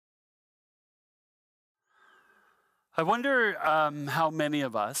I wonder how many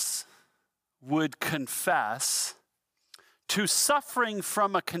of us would confess to suffering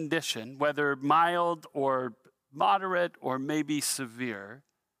from a condition, whether mild or moderate or maybe severe.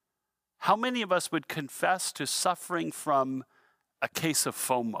 How many of us would confess to suffering from a case of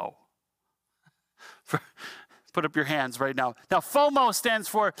FOMO? Put up your hands right now. Now, FOMO stands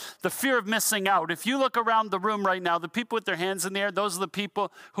for the fear of missing out. If you look around the room right now, the people with their hands in the air, those are the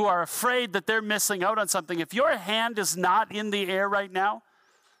people who are afraid that they're missing out on something. If your hand is not in the air right now,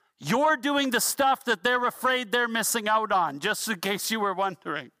 you're doing the stuff that they're afraid they're missing out on, just in case you were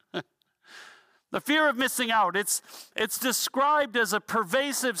wondering. The fear of missing out, it's described as a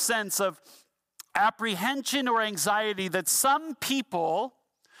pervasive sense of apprehension or anxiety that some people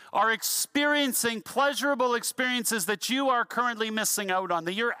are experiencing pleasurable experiences that you are currently missing out on,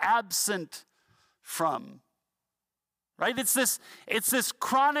 that you're absent from. Right? It's this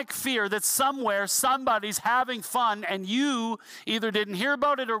chronic fear that somewhere somebody's having fun and you either didn't hear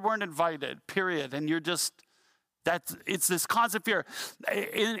about it or weren't invited, period. And it's this constant fear.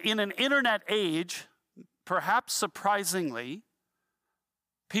 In an internet age, perhaps surprisingly,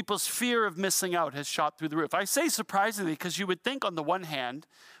 people's fear of missing out has shot through the roof. I say surprisingly because you would think on the one hand,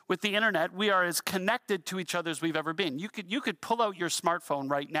 with the internet, we are as connected to each other as we've ever been. You could pull out your smartphone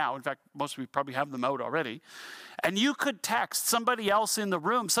right now. In fact, most of you probably have them out already. And you could text somebody else in the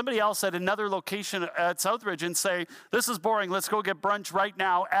room, somebody else at another location at Southridge and say, this is boring, let's go get brunch right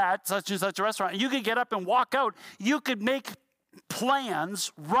now at such and such a restaurant. And you could get up and walk out. You could make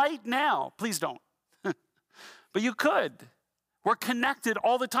plans right now. Please don't. But you could. We're connected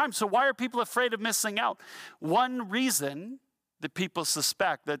all the time. So why are people afraid of missing out? One reason that people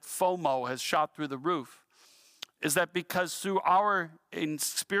suspect that FOMO has shot through the roof is that because through our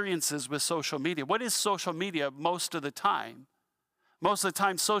experiences with social media, what is social media most of the time? Most of the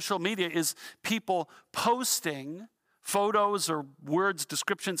time, social media is people posting photos or words,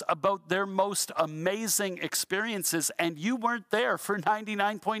 descriptions about their most amazing experiences, and you weren't there for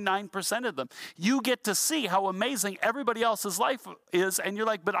 99.9% of them. You get to see how amazing everybody else's life is, and you're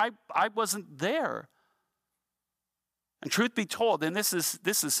like, but I wasn't there. And truth be told, and this is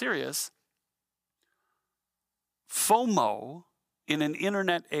serious, FOMO in an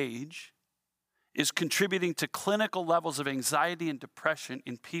internet age is contributing to clinical levels of anxiety and depression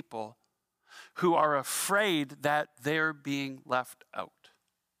in people who are afraid that they're being left out.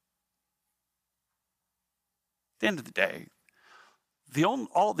 At the end of the day, the only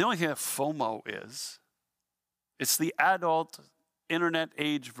thing that FOMO is, it's the adult internet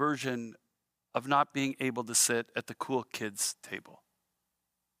age version of not being able to sit at the cool kids table.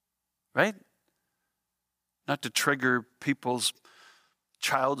 Right? Not to trigger people's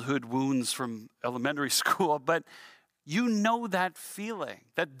childhood wounds from elementary school, but you know that feeling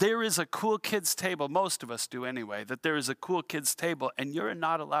that there is a cool kids table, most of us do anyway, that there is a cool kids table and you're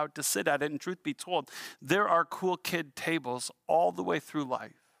not allowed to sit at it. And truth be told, there are cool kid tables all the way through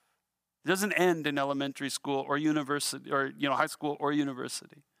life. It doesn't end in elementary school or university or high school or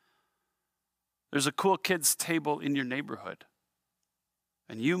university. There's a cool kids table in your neighborhood,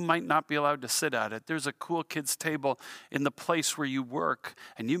 and you might not be allowed to sit at it. There's a cool kids table in the place where you work,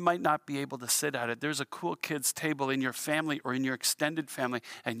 and you might not be able to sit at it. There's a cool kids table in your family or in your extended family,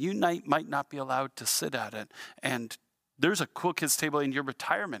 and you might not be allowed to sit at it. And there's a cool kids table in your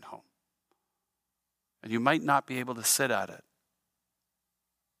retirement home, and you might not be able to sit at it.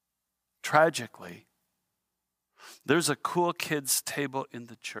 Tragically, there's a cool kids table in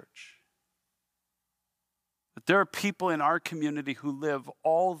the church. But there are people in our community who live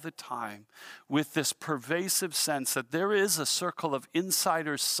all the time with this pervasive sense that there is a circle of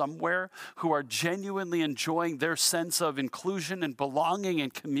insiders somewhere who are genuinely enjoying their sense of inclusion and belonging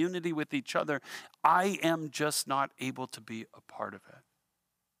and community with each other. I am just not able to be a part of it.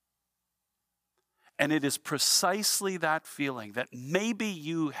 And it is precisely that feeling that maybe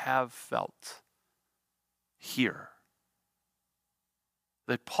you have felt here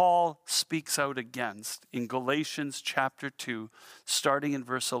that Paul speaks out against in Galatians chapter 2, starting in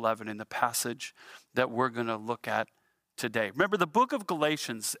verse 11 in the passage that we're going to look at today. Remember, the book of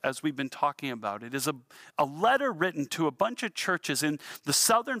Galatians, as we've been talking about, it is a letter written to a bunch of churches in the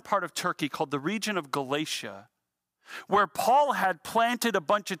southern part of Turkey called the region of Galatia, where Paul had planted a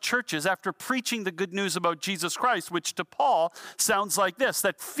bunch of churches after preaching the good news about Jesus Christ, which to Paul sounds like this,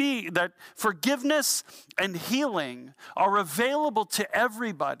 that forgiveness and healing are available to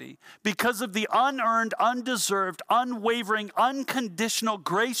everybody because of the unearned, undeserved, unwavering, unconditional,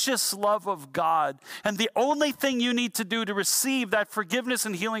 gracious love of God. And the only thing you need to do to receive that forgiveness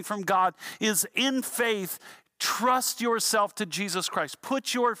and healing from God is in faith trust yourself to Jesus Christ.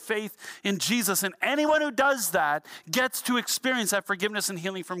 Put your faith in Jesus. And anyone who does that gets to experience that forgiveness and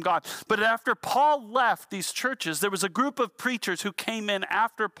healing from God. But after Paul left these churches, there was a group of preachers who came in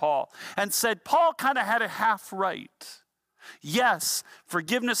after Paul and said, Paul kind of had it half right. Yes,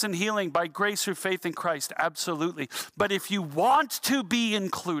 forgiveness and healing by grace through faith in Christ, absolutely. But if you want to be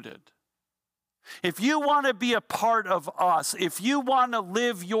included, if you want to be a part of us, if you want to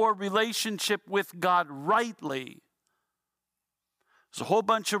live your relationship with God rightly, there's a whole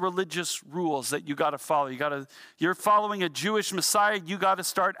bunch of religious rules that you got to follow. You're following a Jewish Messiah. You got to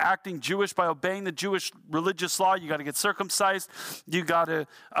start acting Jewish by obeying the Jewish religious law. You got to get circumcised. You got to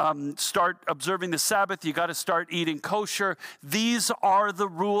start observing the Sabbath. You got to start eating kosher. These are the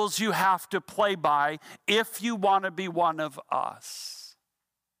rules you have to play by if you want to be one of us.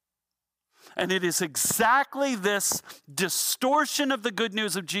 And it is exactly this distortion of the good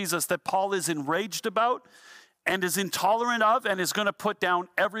news of Jesus that Paul is enraged about and is intolerant of and is going to put down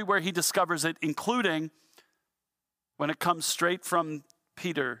everywhere he discovers it, including when it comes straight from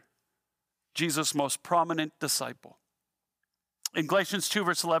Peter, Jesus' most prominent disciple. In Galatians 2,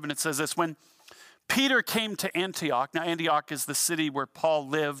 verse 11, it says this, when Peter came to Antioch. Now, Antioch is the city where Paul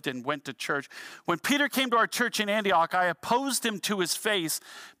lived and went to church. When Peter came to our church in Antioch, I opposed him to his face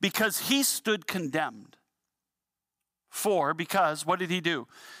because he stood condemned. Because, what did he do?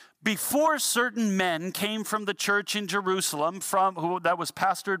 Before certain men came from the church in Jerusalem, that was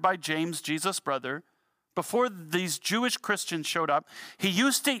pastored by James, Jesus' brother, before these Jewish Christians showed up, he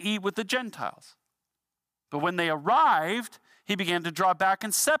used to eat with the Gentiles. But when they arrived, he began to draw back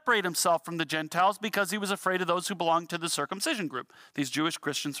and separate himself from the Gentiles because he was afraid of those who belonged to the circumcision group, these Jewish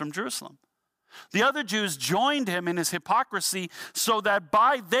Christians from Jerusalem. The other Jews joined him in his hypocrisy so that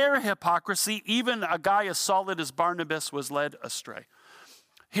by their hypocrisy, even a guy as solid as Barnabas was led astray.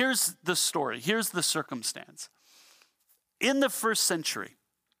 Here's the story. Here's the circumstance. In the first century,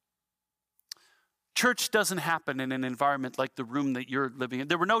 church doesn't happen in an environment like the room that you're living in.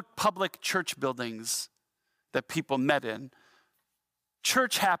 There were no public church buildings that people met in.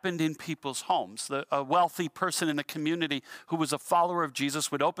 Church happened in people's homes. A wealthy person in a community who was a follower of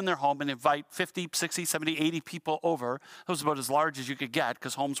Jesus would open their home and invite 50, 60, 70, 80 people over. That was about as large as you could get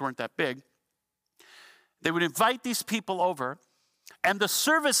because homes weren't that big. They would invite these people over, and the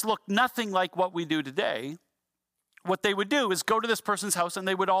service looked nothing like what we do today. What they would do is go to this person's house and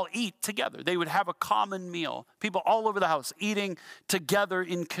they would all eat together. They would have a common meal. People all over the house eating together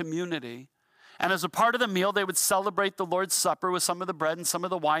in community. And as a part of the meal, they would celebrate the Lord's Supper with some of the bread and some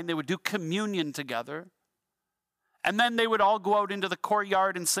of the wine. They would do communion together. And then they would all go out into the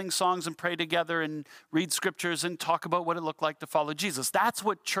courtyard and sing songs and pray together and read scriptures and talk about what it looked like to follow Jesus. That's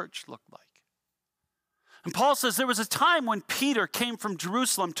what church looked like. And Paul says there was a time when Peter came from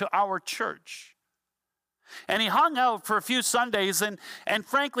Jerusalem to our church. And he hung out for a few Sundays, and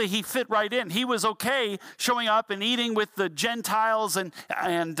frankly, he fit right in. He was okay showing up and eating with the Gentiles and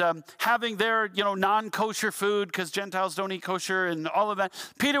having their, non-kosher food because Gentiles don't eat kosher and all of that.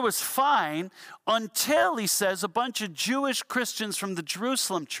 Peter was fine until, he says, a bunch of Jewish Christians from the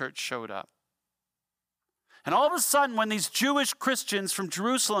Jerusalem church showed up. And all of a sudden, when these Jewish Christians from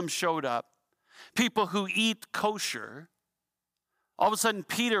Jerusalem showed up, people who eat kosher, all of a sudden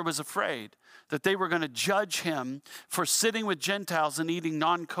Peter was afraid that they were going to judge him for sitting with Gentiles and eating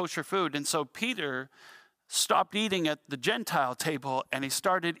non-kosher food. And so Peter stopped eating at the Gentile table and he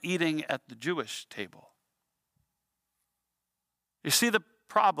started eating at the Jewish table. You see the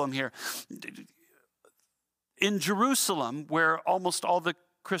problem here? In Jerusalem, where almost all the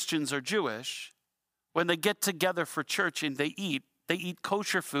Christians are Jewish, when they get together for church and they eat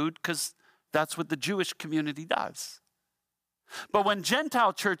kosher food because that's what the Jewish community does. But when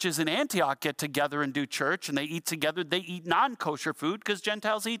Gentile churches in Antioch get together and do church and they eat together, they eat non-kosher food because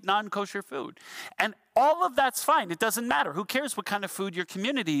Gentiles eat non-kosher food. And all of that's fine. It doesn't matter. Who cares what kind of food your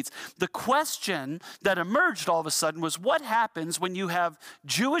community eats? The question that emerged all of a sudden was what happens when you have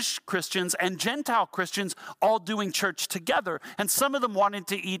Jewish Christians and Gentile Christians all doing church together? And some of them wanted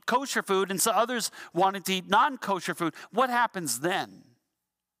to eat kosher food and some others wanted to eat non-kosher food. What happens then?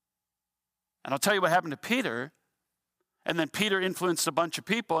 And I'll tell you what happened to Peter. And then Peter influenced a bunch of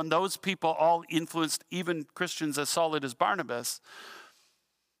people, and those people all influenced even Christians as solid as Barnabas.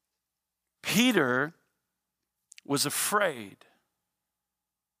 Peter was afraid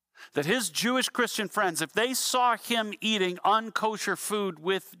that his Jewish Christian friends, if they saw him eating unkosher food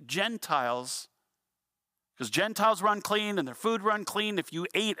with Gentiles, because Gentiles were unclean and their food were unclean, if you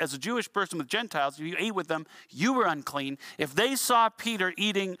ate as a Jewish person with Gentiles, if you ate with them, you were unclean. If they saw Peter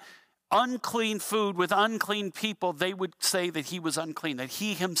eating unclean food with unclean people, they would say that he was unclean, that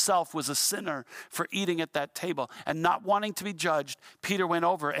he himself was a sinner for eating at that table. And not wanting to be judged, Peter went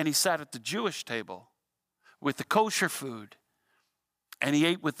over and he sat at the Jewish table with the kosher food, and he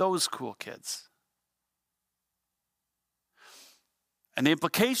ate with those cool kids. And the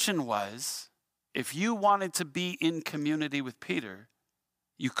implication was, if you wanted to be in community with Peter,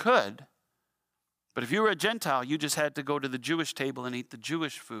 you could. But if you were a Gentile, you just had to go to the Jewish table and eat the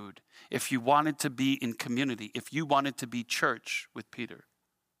Jewish food if you wanted to be in community, if you wanted to be church with Peter.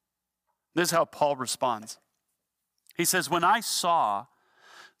 This is how Paul responds. He says, when I saw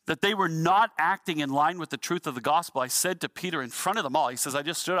that they were not acting in line with the truth of the gospel, I said to Peter in front of them all, he says, I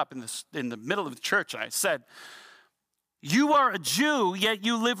just stood up in the middle of the church and I said, you are a Jew, yet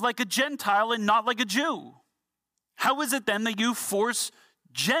you live like a Gentile and not like a Jew. How is it then that you force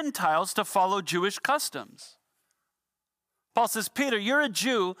Gentiles to follow Jewish customs? Paul says, Peter, you're a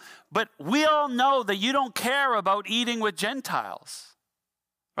Jew, but we all know that you don't care about eating with Gentiles,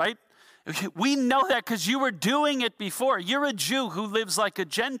 right? We know that because you were doing it before. You're a Jew who lives like a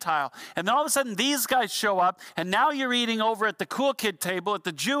Gentile. And then all of a sudden these guys show up, and now you're eating over at the cool kid table, at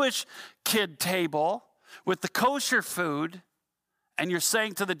the Jewish kid table, with the kosher food, and you're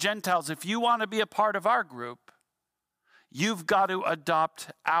saying to the Gentiles, if you want to be a part of our group, you've got to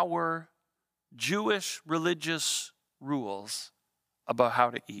adopt our Jewish religious rules about how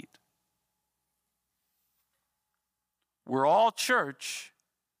to eat. We're all church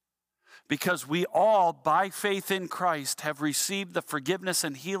because we all, by faith in Christ, have received the forgiveness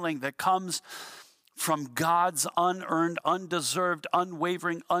and healing that comes from God's unearned, undeserved,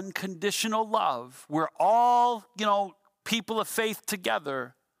 unwavering, unconditional love. We're all, people of faith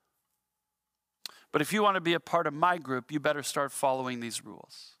together. But if you want to be a part of my group, you better start following these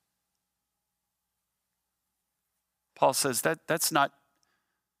rules. Paul says that's not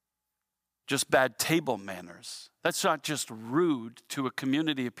just bad table manners. That's not just rude to a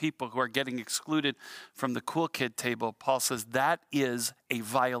community of people who are getting excluded from the cool kid table. Paul says that is a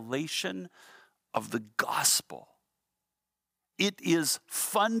violation of the gospel. It is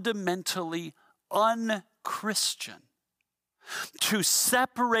fundamentally unchristian to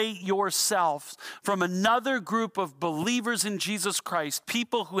separate yourself from another group of believers in Jesus Christ,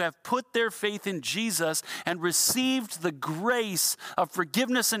 people who have put their faith in Jesus and received the grace of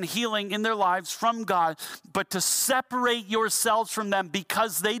forgiveness and healing in their lives from God, but to separate yourselves from them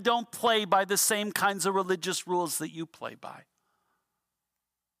because they don't play by the same kinds of religious rules that you play by.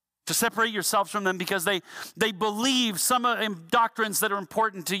 To separate yourselves from them because they believe some doctrines that are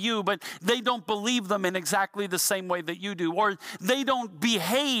important to you, but they don't believe them in exactly the same way that you do. Or they don't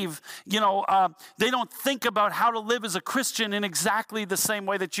behave, they don't think about how to live as a Christian in exactly the same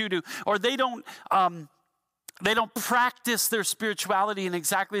way that you do. Or they don't practice their spirituality in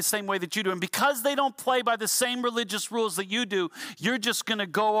exactly the same way that you do. And because they don't play by the same religious rules that you do, you're just going to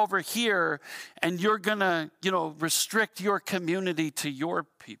go over here and you're going to, restrict your community to your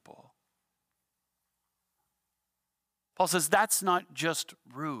people. Paul says that's not just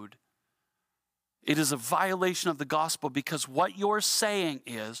rude. It is a violation of the gospel because what you're saying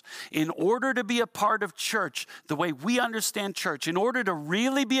is, in order to be a part of church, the way we understand church, in order to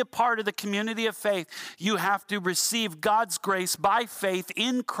really be a part of the community of faith, you have to receive God's grace by faith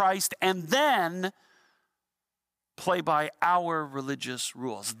in Christ and then play by our religious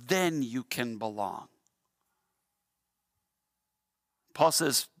rules. Then you can belong. Paul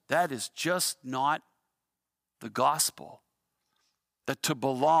says that is just not the gospel. That to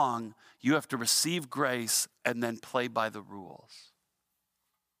belong, you have to receive grace and then play by the rules.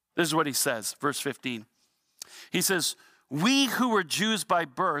 This is what he says, verse 15. He says, we who are Jews by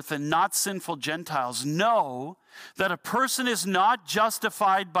birth and not sinful Gentiles know that a person is not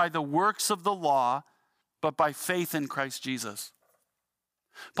justified by the works of the law, but by faith in Christ Jesus.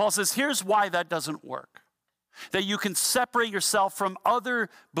 Paul says, here's why that doesn't work. That you can separate yourself from other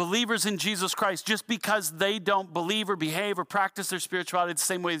believers in Jesus Christ just because they don't believe or behave or practice their spirituality the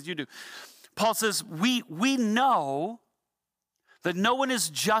same way as you do. Paul says, we know that no one is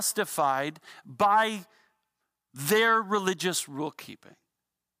justified by their religious rule keeping.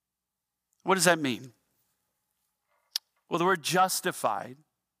 What does that mean? Well, the word justified,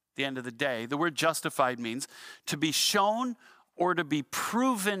 at the end of the day, the word justified means to be shown or to be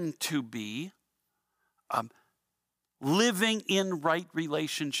proven to be living in right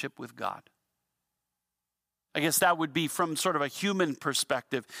relationship with God. I guess that would be from sort of a human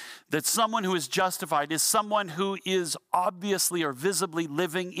perspective, that someone who is justified is someone who is obviously or visibly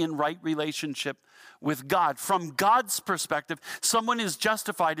living in right relationship with God. From God's perspective, someone is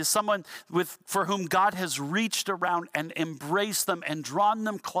justified is someone for whom God has reached around and embraced them and drawn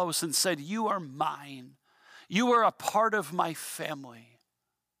them close and said, you are mine. You are a part of my family.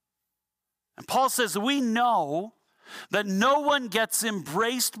 And Paul says, we know that no one gets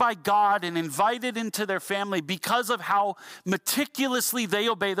embraced by God and invited into their family because of how meticulously they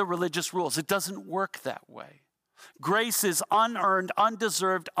obey the religious rules. It doesn't work that way. Grace is unearned,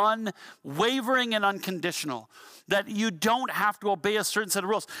 undeserved, unwavering, and unconditional. That you don't have to obey a certain set of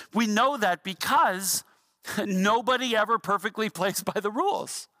rules. We know that because nobody ever perfectly plays by the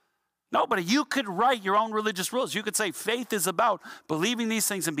rules. Nobody. You could write your own religious rules. You could say faith is about believing these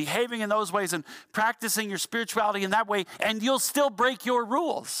things and behaving in those ways and practicing your spirituality in that way, and you'll still break your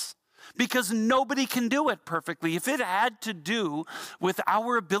rules because nobody can do it perfectly. If it had to do with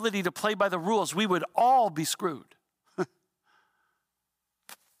our ability to play by the rules, we would all be screwed.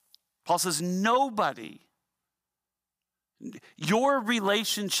 Paul says, nobody. Your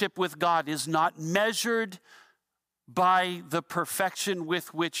relationship with God is not measured by the perfection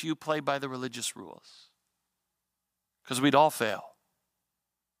with which you play by the religious rules. Because we'd all fail.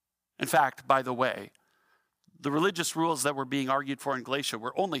 In fact, by the way, the religious rules that were being argued for in Galatia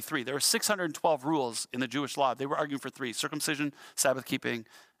were only 3. There were 612 rules in the Jewish law. They were arguing for 3: circumcision, Sabbath keeping,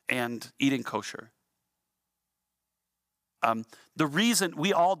 and eating kosher. The reason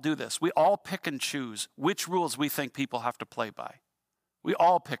we all do this, we all pick and choose which rules we think people have to play by. We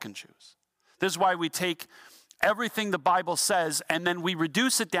all pick and choose. This is why we take everything the Bible says, and then we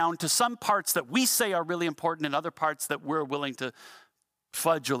reduce it down to some parts that we say are really important and other parts that we're willing to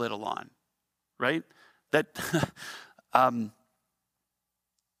fudge a little on, right? That, I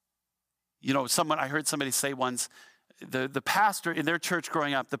heard somebody say once, the pastor in their church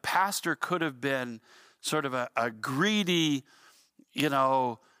growing up, the pastor could have been sort of a greedy,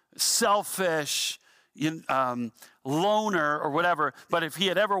 selfish, loner or whatever, but if he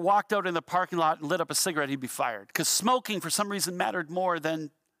had ever walked out in the parking lot and lit up a cigarette, he'd be fired. Because smoking for some reason mattered more than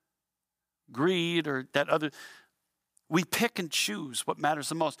greed or that other. We pick and choose what matters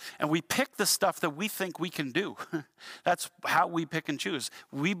the most. And we pick the stuff that we think we can do. That's how we pick and choose.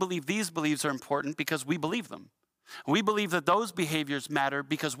 We believe these beliefs are important because we believe them. We believe that those behaviors matter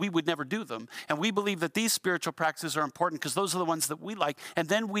because we would never do them. And we believe that these spiritual practices are important because those are the ones that we like. And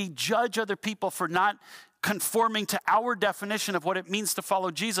then we judge other people for not conforming to our definition of what it means to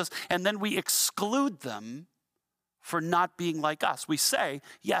follow Jesus. And then we exclude them for not being like us. We say,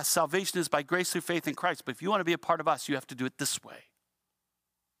 yes, salvation is by grace through faith in Christ. But if you want to be a part of us, you have to do it this way.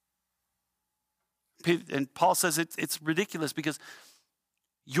 And Paul says it's ridiculous because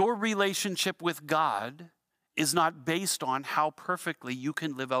your relationship with God is not based on how perfectly you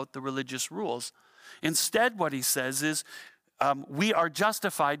can live out the religious rules. Instead, what he says is, we are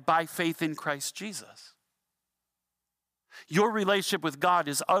justified by faith in Christ Jesus. Your relationship with God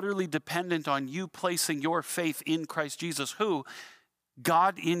is utterly dependent on you placing your faith in Christ Jesus, who,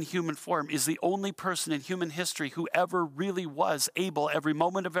 God in human form, is the only person in human history who ever really was able, every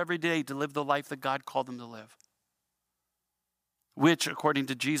moment of every day, to live the life that God called him to live. Which, according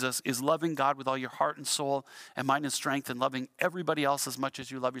to Jesus, is loving God with all your heart and soul and mind and strength and loving everybody else as much as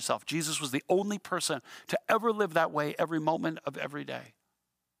you love yourself. Jesus was the only person to ever live that way every moment of every day.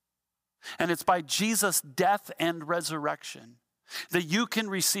 And it's by Jesus' death and resurrection that you can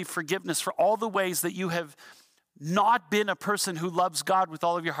receive forgiveness for all the ways that you have not been a person who loves God with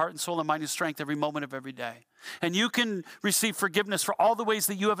all of your heart and soul and mind and strength every moment of every day. And you can receive forgiveness for all the ways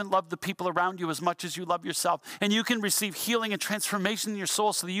that you haven't loved the people around you as much as you love yourself. And you can receive healing and transformation in your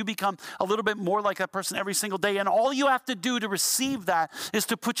soul so that you become a little bit more like that person every single day. And all you have to do to receive that is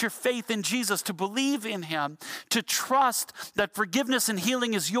to put your faith in Jesus, to believe in him, to trust that forgiveness and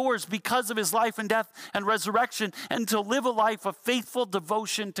healing is yours because of his life and death and resurrection, and to live a life of faithful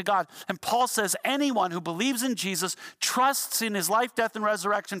devotion to God. And Paul says anyone who believes in Jesus, trusts in his life, death, and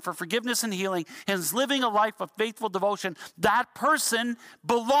resurrection for forgiveness and healing, and is living a life of faithful devotion, that person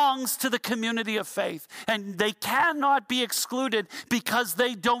belongs to the community of faith. And they cannot be excluded because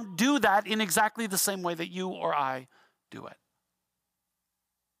they don't do that in exactly the same way that you or I do it.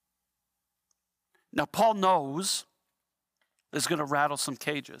 Now, Paul knows this is going to rattle some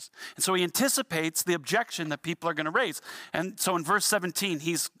cages. And so he anticipates the objection that people are going to raise. And so in verse 17,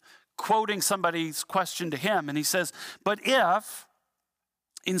 he's quoting somebody's question to him, and he says, "But if,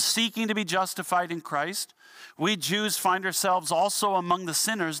 in seeking to be justified in Christ, we Jews find ourselves also among the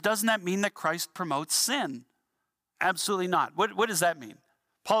sinners, doesn't that mean that Christ promotes sin?" Absolutely not. What does that mean?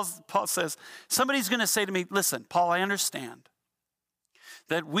 Paul says, somebody's going to say to me, listen, Paul, I understand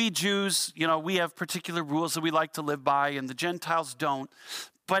that we Jews, we have particular rules that we like to live by and the Gentiles don't.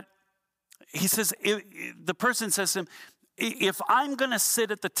 But he says, the person says to him, if I'm going to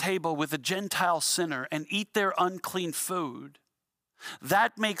sit at the table with a Gentile sinner and eat their unclean food,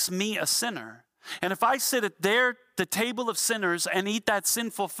 that makes me a sinner. And if I sit at the table of sinners and eat that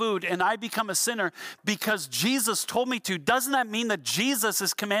sinful food and I become a sinner because Jesus told me to, doesn't that mean that Jesus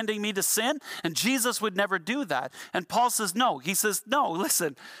is commanding me to sin? And Jesus would never do that. And Paul says, no. He says, no,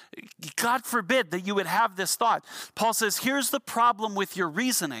 listen, God forbid that you would have this thought. Paul says, here's the problem with your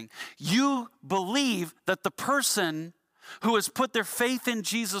reasoning. You believe that the person who has put their faith in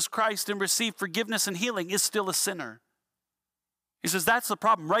Jesus Christ and received forgiveness and healing is still a sinner. He says that's the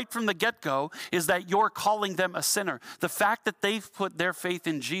problem right from the get-go, is that you're calling them a sinner. The fact that they've put their faith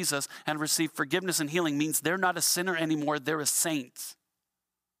in Jesus and received forgiveness and healing means they're not a sinner anymore, they're a saint.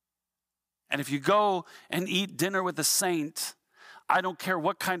 And if you go and eat dinner with a saint, I don't care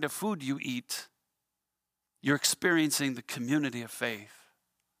what kind of food you eat, you're experiencing the community of faith.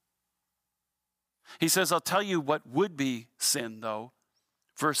 He says, I'll tell you what would be sin though.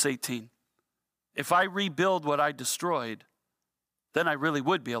 Verse 18, if I rebuild what I destroyed, then I really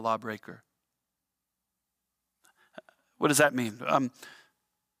would be a lawbreaker. What does that mean?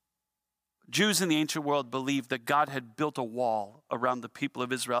 Jews in the ancient world believed that God had built a wall around the people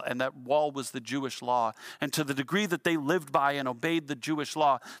of Israel, and that wall was the Jewish law. And to the degree that they lived by and obeyed the Jewish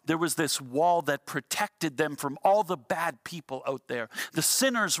law, there was this wall that protected them from all the bad people out there. The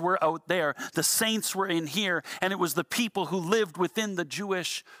sinners were out there, the saints were in here, and it was the people who lived within the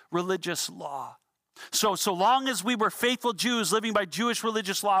Jewish religious law. So long as we were faithful Jews living by Jewish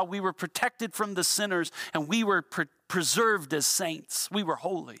religious law, we were protected from the sinners and we were preserved as saints. We were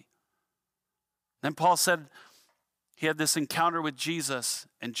holy. Then Paul said he had this encounter with Jesus,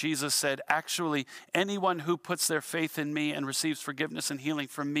 and Jesus said, actually, anyone who puts their faith in me and receives forgiveness and healing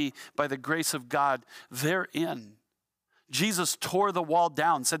from me by the grace of God, they're in. Jesus tore the wall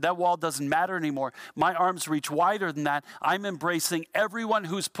down, said that wall doesn't matter anymore. My arms reach wider than that. I'm embracing everyone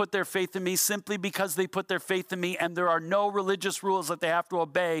who's put their faith in me simply because they put their faith in me, and there are no religious rules that they have to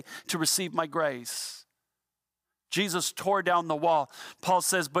obey to receive my grace. Jesus tore down the wall. Paul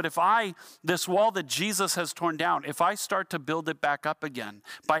says, but if this wall that Jesus has torn down, if I start to build it back up again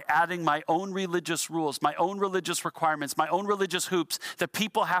by adding my own religious rules, my own religious requirements, my own religious hoops that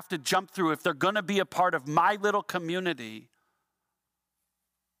people have to jump through if they're going to be a part of my little community,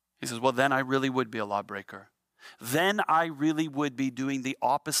 he says, well, then I really would be a lawbreaker. Then I really would be doing the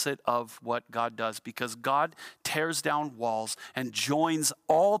opposite of what God does, because God tears down walls and joins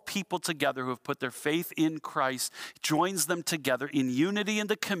all people together who have put their faith in Christ, joins them together in unity in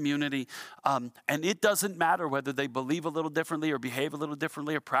the community. And it doesn't matter whether they believe a little differently or behave a little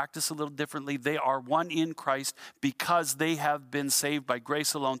differently or practice a little differently. They are one in Christ because they have been saved by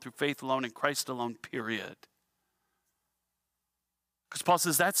grace alone, through faith alone, in Christ alone, period. Because Paul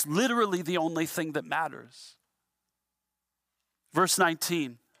says that's literally the only thing that matters. Verse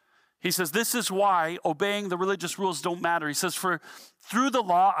 19, he says, this is why obeying the religious rules don't matter. He says, for through the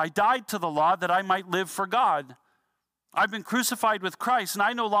law, I died to the law that I might live for God. I've been crucified with Christ, and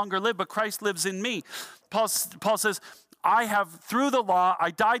I no longer live, but Christ lives in me. Paul says, through the law,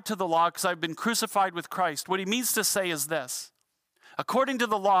 I died to the law because I've been crucified with Christ. What he means to say is this. According to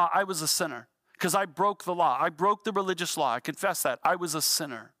the law, I was a sinner because I broke the law. I broke the religious law. I confess that. I was a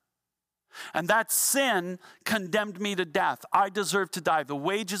sinner. And that sin condemned me to death. I deserve to die. The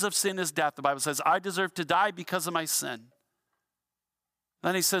wages of sin is death. The Bible says, I deserve to die because of my sin.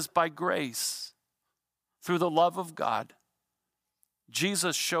 Then he says, by grace, through the love of God,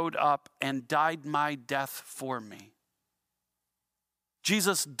 Jesus showed up and died my death for me.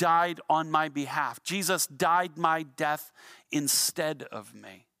 Jesus died on my behalf. Jesus died my death instead of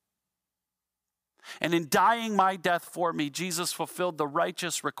me. And in dying my death for me, Jesus fulfilled the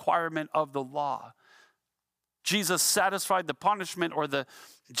righteous requirement of the law. Jesus satisfied the punishment,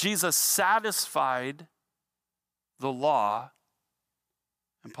 Jesus satisfied the law.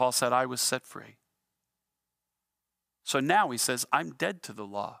 And Paul said, I was set free. So now he says, I'm dead to the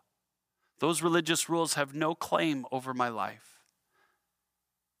law. Those religious rules have no claim over my life.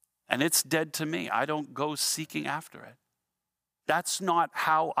 And it's dead to me. I don't go seeking after it. That's not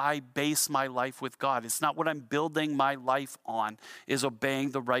how I base my life with God. It's not what I'm building my life on, is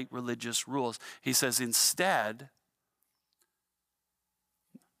obeying the right religious rules. He says instead,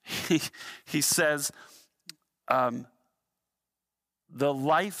 he says, the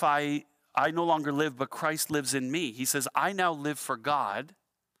life I no longer live, but Christ lives in me. He says, I now live for God.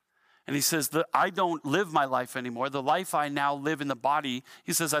 And he says that I don't live my life anymore. The life I now live in the body,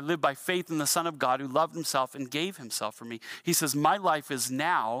 he says, I live by faith in the Son of God who loved himself and gave himself for me. He says, my life is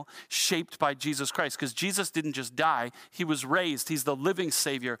now shaped by Jesus Christ, because Jesus didn't just die. He was raised. He's the living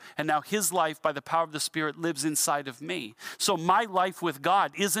Savior. And now his life by the power of the Spirit lives inside of me. So my life with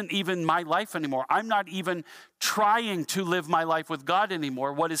God isn't even my life anymore. I'm not even trying to live my life with God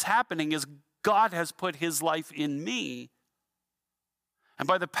anymore. What is happening is God has put his life in me. And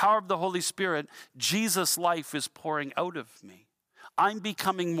by the power of the Holy Spirit, Jesus' life is pouring out of me. I'm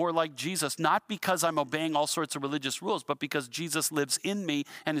becoming more like Jesus, not because I'm obeying all sorts of religious rules, but because Jesus lives in me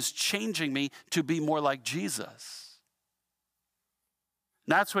and is changing me to be more like Jesus.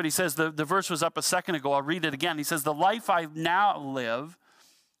 And that's what he says. The verse was up a second ago. I'll read it again. He says, the life I now live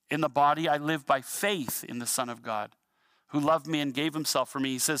in the body, I live by faith in the Son of God, who loved me and gave himself for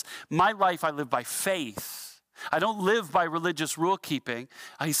me. He says, my life I live by faith. I don't live by religious rule keeping.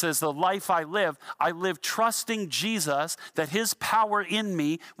 He says, the life I live trusting Jesus, that his power in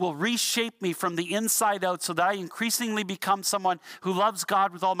me will reshape me from the inside out so that I increasingly become someone who loves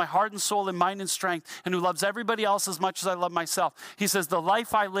God with all my heart and soul and mind and strength, and who loves everybody else as much as I love myself. He says, the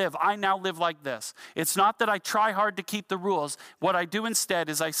life I live, I now live like this. It's not that I try hard to keep the rules. What I do instead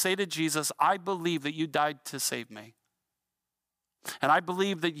is I say to Jesus, I believe that you died to save me. And I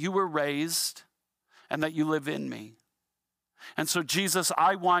believe that you were raised and that you live in me. And so, Jesus,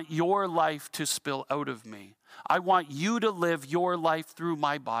 I want your life to spill out of me. I want you to live your life through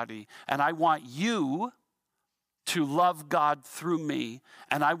my body. And I want you to love God through me.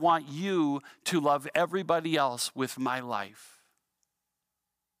 And I want you to love everybody else with my life.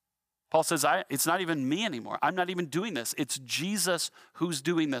 Paul says, it's not even me anymore. I'm not even doing this. It's Jesus who's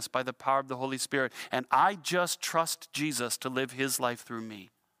doing this by the power of the Holy Spirit. And I just trust Jesus to live his life through me.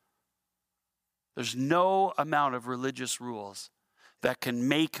 There's no amount of religious rules that can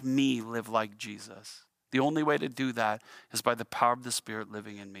make me live like Jesus. The only way to do that is by the power of the Spirit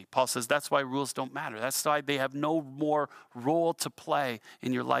living in me. Paul says that's why rules don't matter. That's why they have no more role to play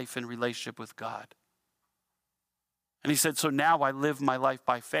in your life and relationship with God. And he said, so now I live my life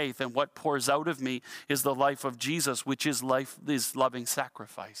by faith, and what pours out of me is the life of Jesus, which is loving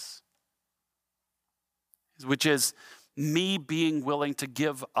sacrifice, which is me being willing to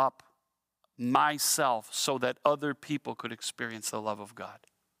give up myself so that other people could experience the love of God.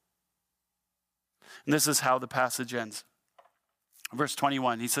 And this is how the passage ends. Verse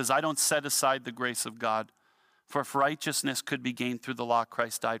 21, he says, I don't set aside the grace of God, for if righteousness could be gained through the law,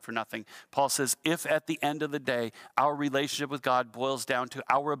 Christ died for nothing. Paul says, if at the end of the day, our relationship with God boils down to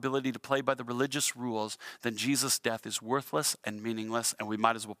our ability to play by the religious rules, then Jesus' death is worthless and meaningless, and we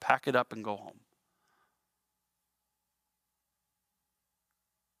might as well pack it up and go home.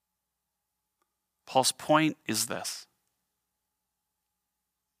 Paul's point is this.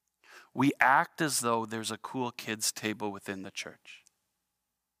 We act as though there's a cool kids table within the church.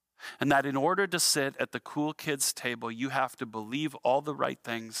 And that in order to sit at the cool kids table, you have to believe all the right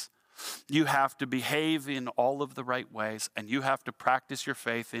things. You have to behave in all of the right ways, and you have to practice your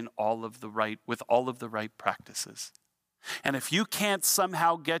faith with all of the right practices. And if you can't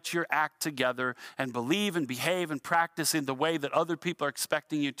somehow get your act together and believe and behave and practice in the way that other people are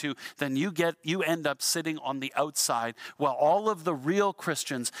expecting you to, then you end up sitting on the outside while all of the real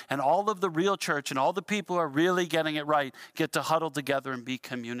Christians and all of the real church and all the people who are really getting it right get to huddle together and be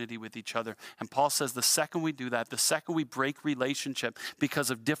community with each other. And Paul says the second we do that, the second we break relationship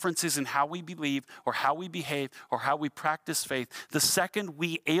because of differences in how we believe or how we behave or how we practice faith, the second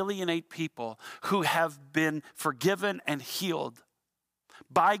we alienate people who have been forgiven and healed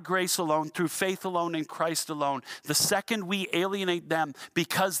by grace alone, through faith alone, in Christ alone, the second we alienate them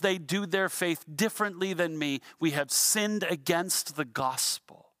because they do their faith differently than me, we have sinned against the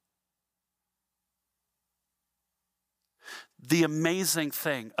gospel. The amazing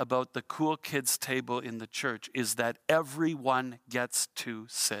thing about the cool kids table in the church is that everyone gets to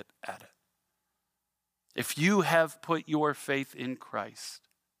sit at it. If you have put your faith in Christ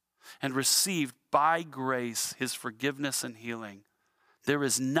and received by grace his forgiveness and healing, there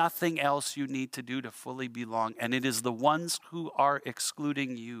is nothing else you need to do to fully belong. And it is the ones who are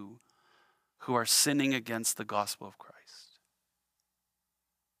excluding you who are sinning against the gospel of Christ.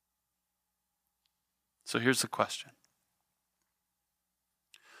 So here's the question.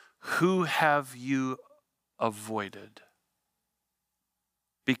 Who have you avoided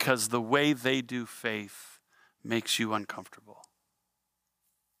because the way they do faith makes you uncomfortable?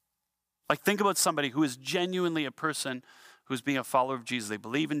 Like, think about somebody who is genuinely a person who's being a follower of Jesus. They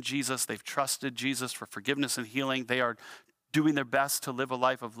believe in Jesus. They've trusted Jesus for forgiveness and healing. They are doing their best to live a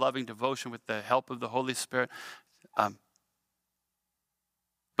life of loving devotion with the help of the Holy Spirit.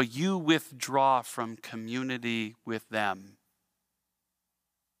 But but you withdraw from community with them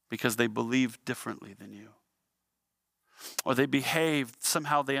because they believe differently than you. Or they behave,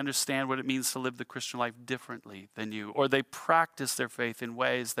 somehow they understand what it means to live the Christian life differently than you. Or they practice their faith in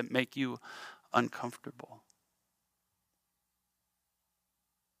ways that make you uncomfortable.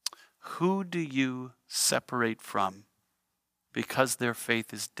 Who do you separate from because their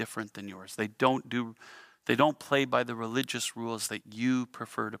faith is different than yours? They don't play by the religious rules that you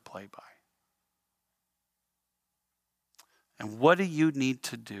prefer to play by. And what do you need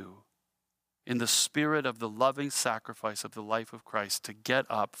to do in the spirit of the loving sacrifice of the life of Christ to get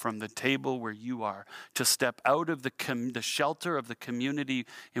up from the table where you are, to step out of the shelter of the community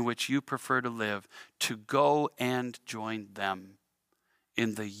in which you prefer to live, to go and join them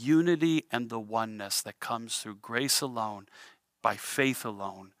in the unity and the oneness that comes through grace alone, by faith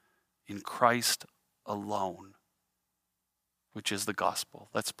alone, in Christ alone, which is the gospel.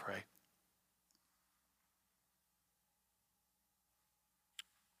 Let's pray.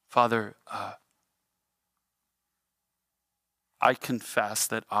 Father, I confess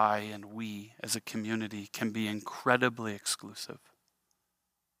that I and we as a community can be incredibly exclusive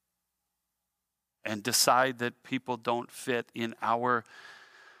and decide that people don't fit in our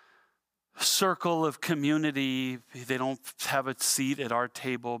circle of community. They don't have a seat at our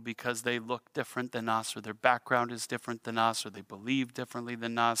table because they look different than us, or their background is different than us, or they believe differently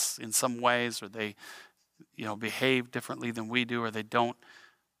than us in some ways, or they behave differently than we do, or they don't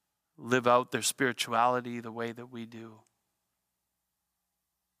live out their spirituality the way that we do.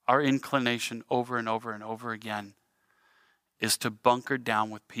 Our inclination over and over and over again is to bunker down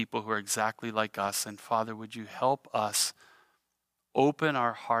with people who are exactly like us. And Father, would you help us open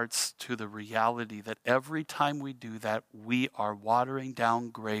our hearts to the reality that every time we do that, we are watering down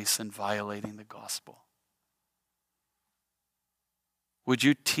grace and violating the gospel. Would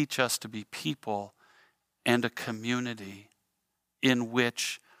you teach us to be people and a community in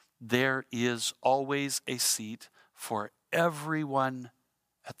which there is always a seat for everyone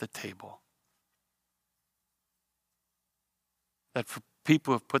at the table? That for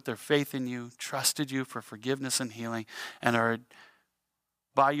people who have put their faith in you, trusted you for forgiveness and healing, and are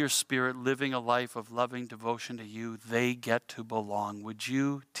by your Spirit living a life of loving devotion to you, they get to belong. Would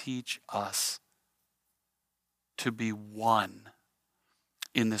you teach us to be one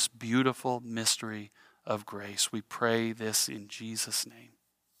in this beautiful mystery of grace? We pray this in Jesus' name.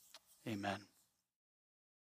 Amen.